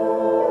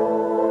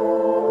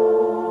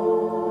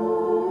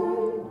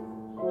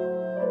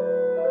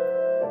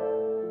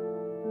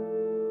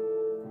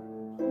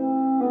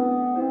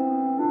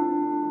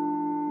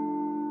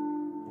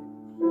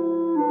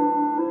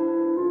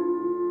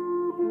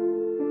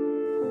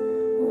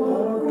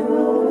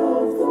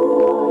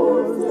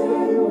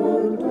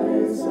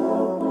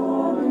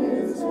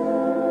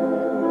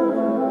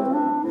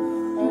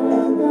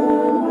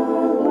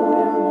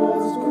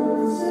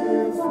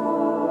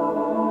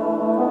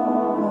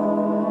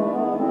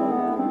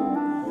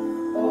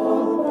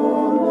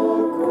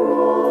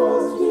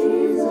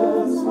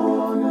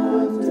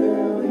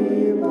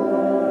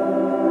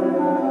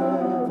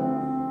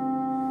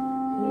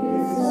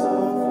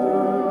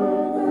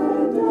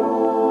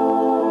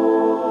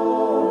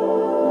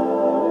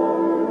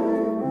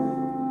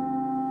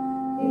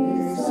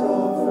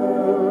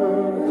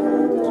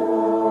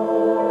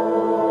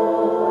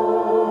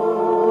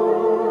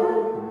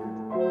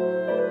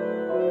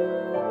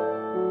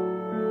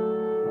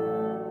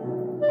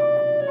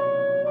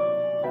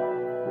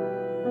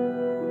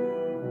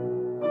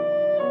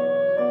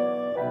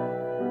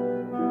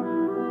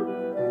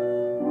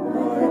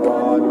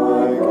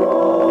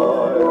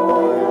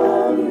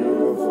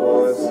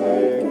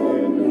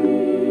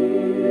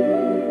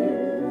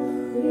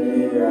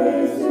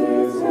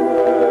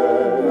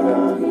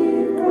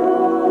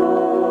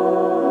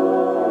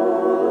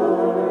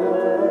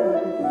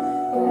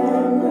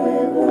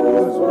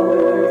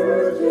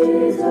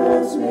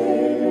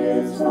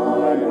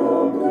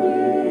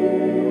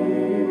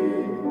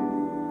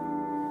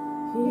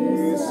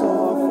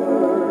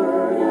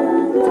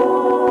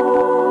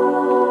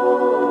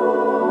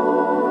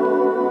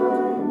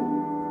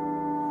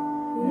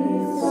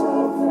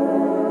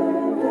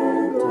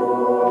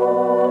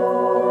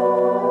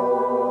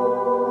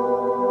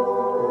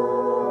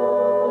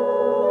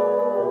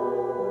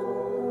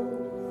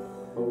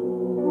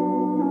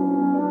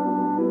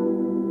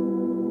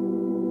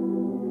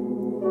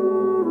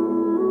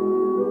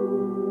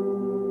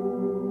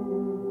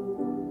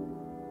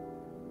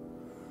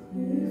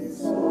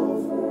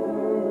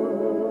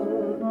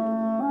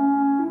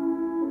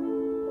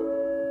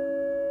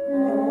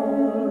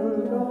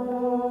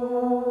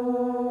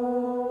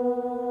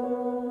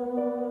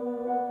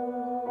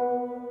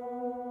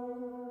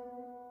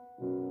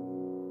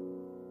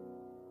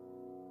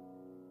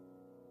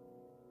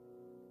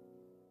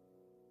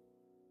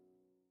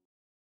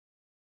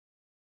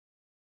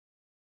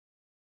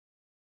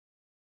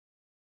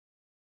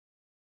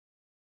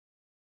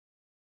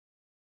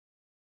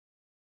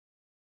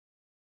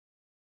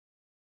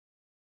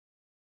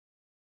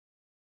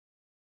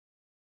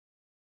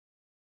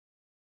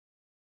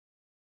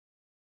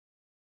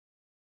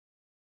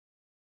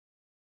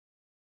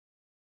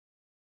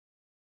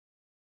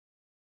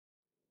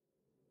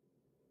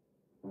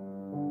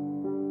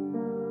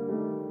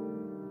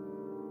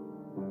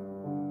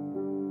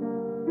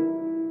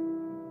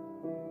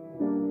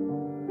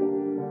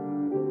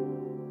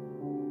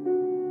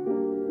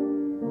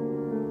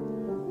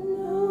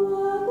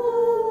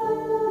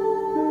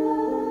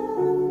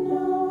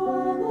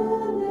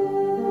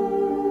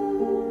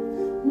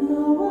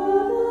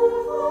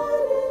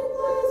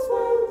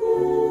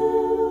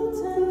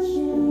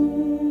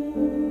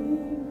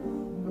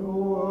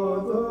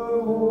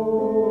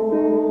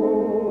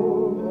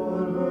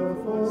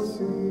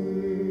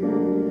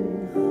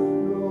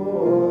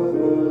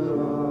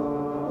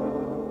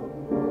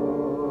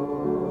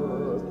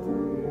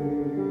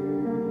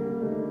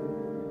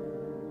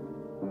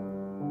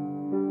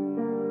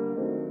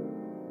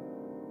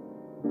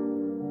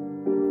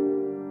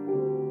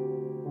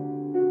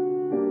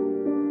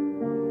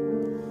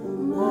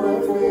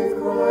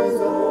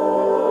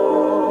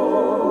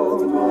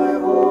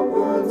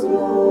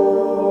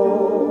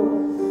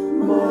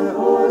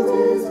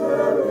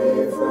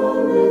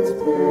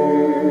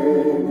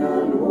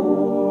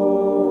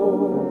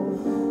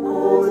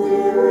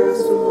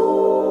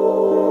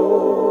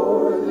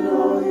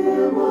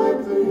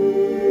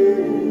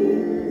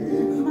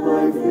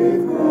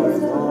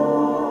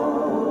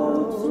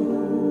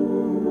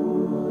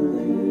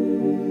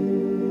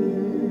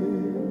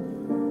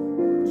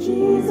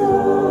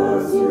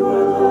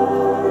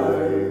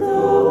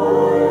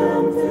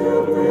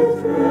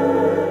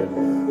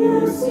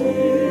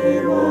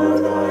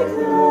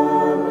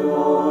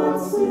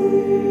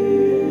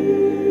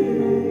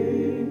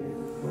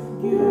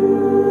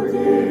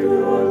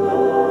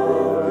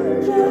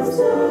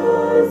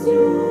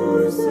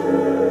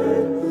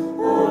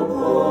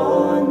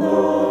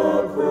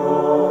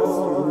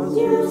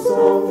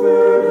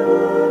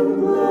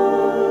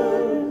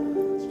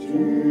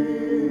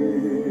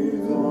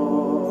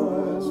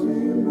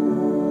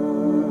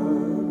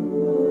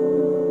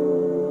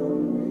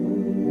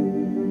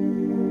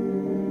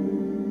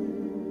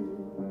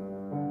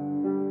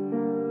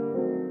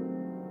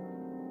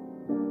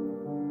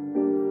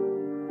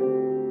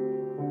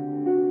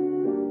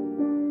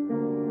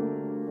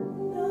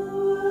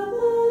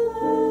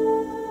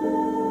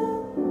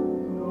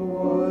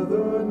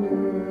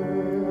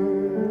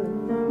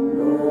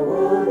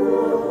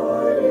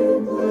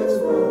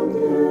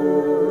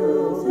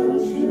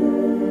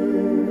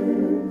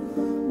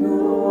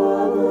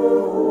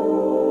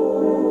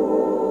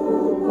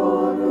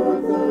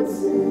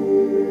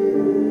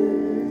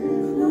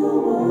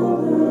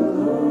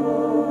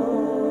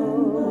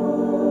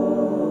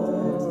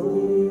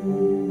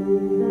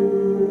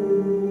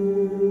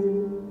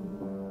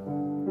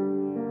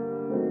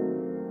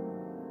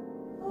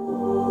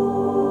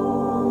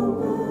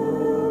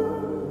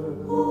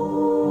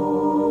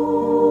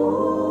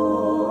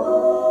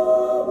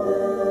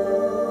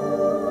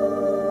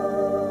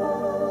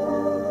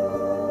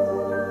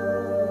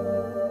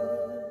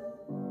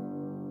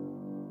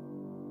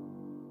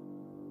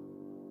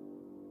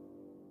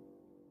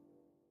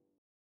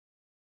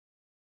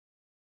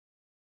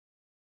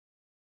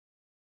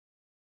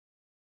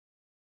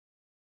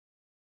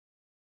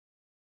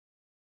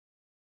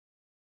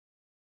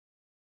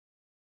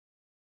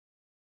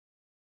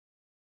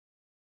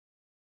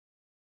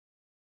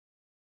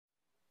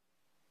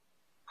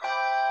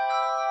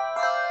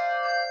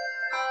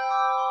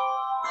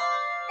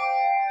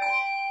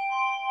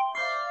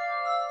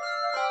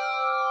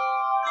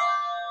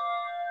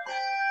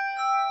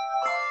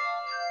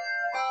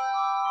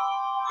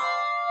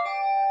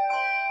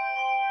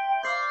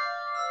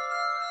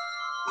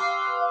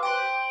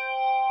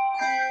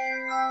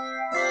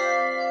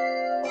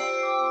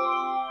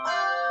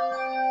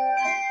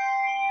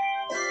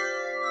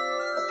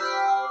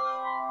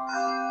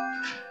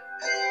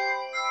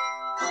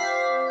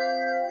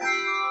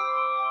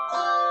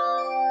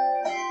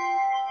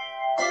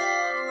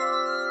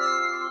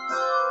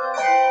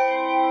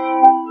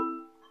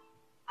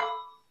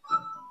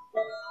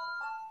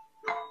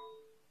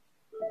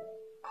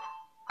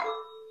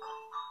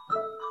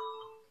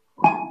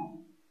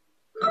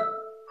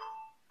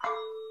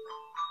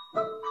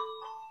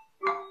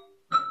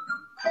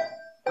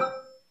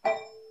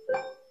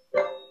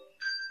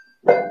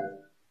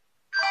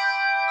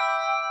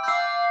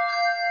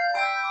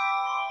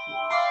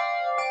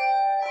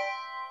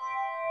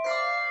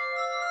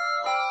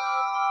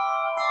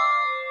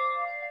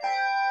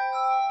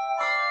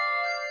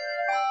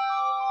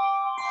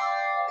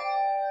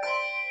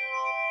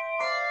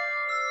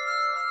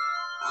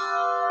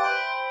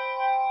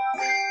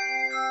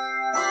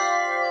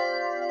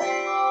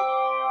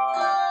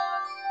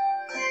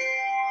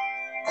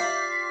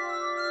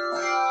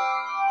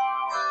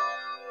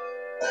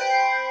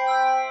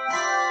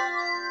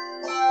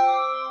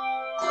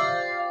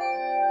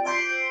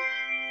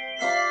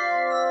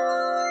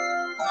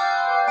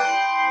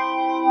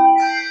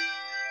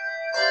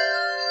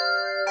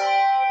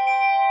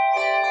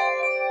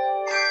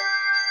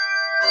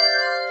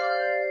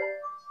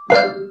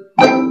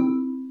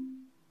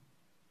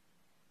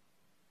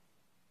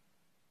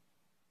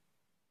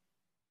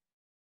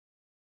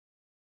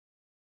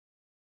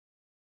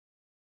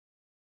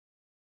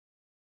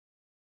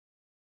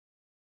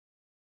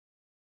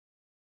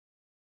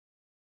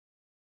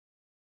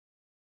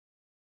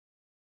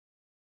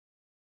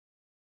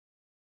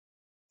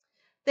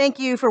Thank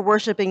you for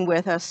worshiping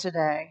with us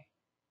today.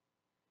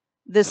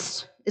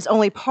 This is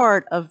only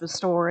part of the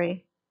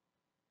story.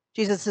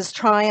 Jesus'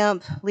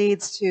 triumph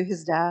leads to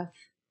his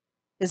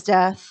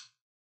death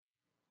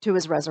to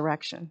his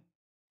resurrection.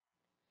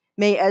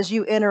 May, as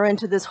you enter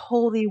into this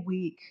holy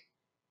week,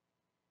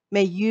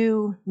 may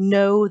you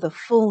know the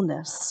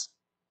fullness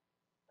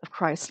of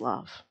Christ's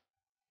love.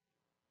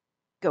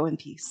 Go in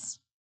peace.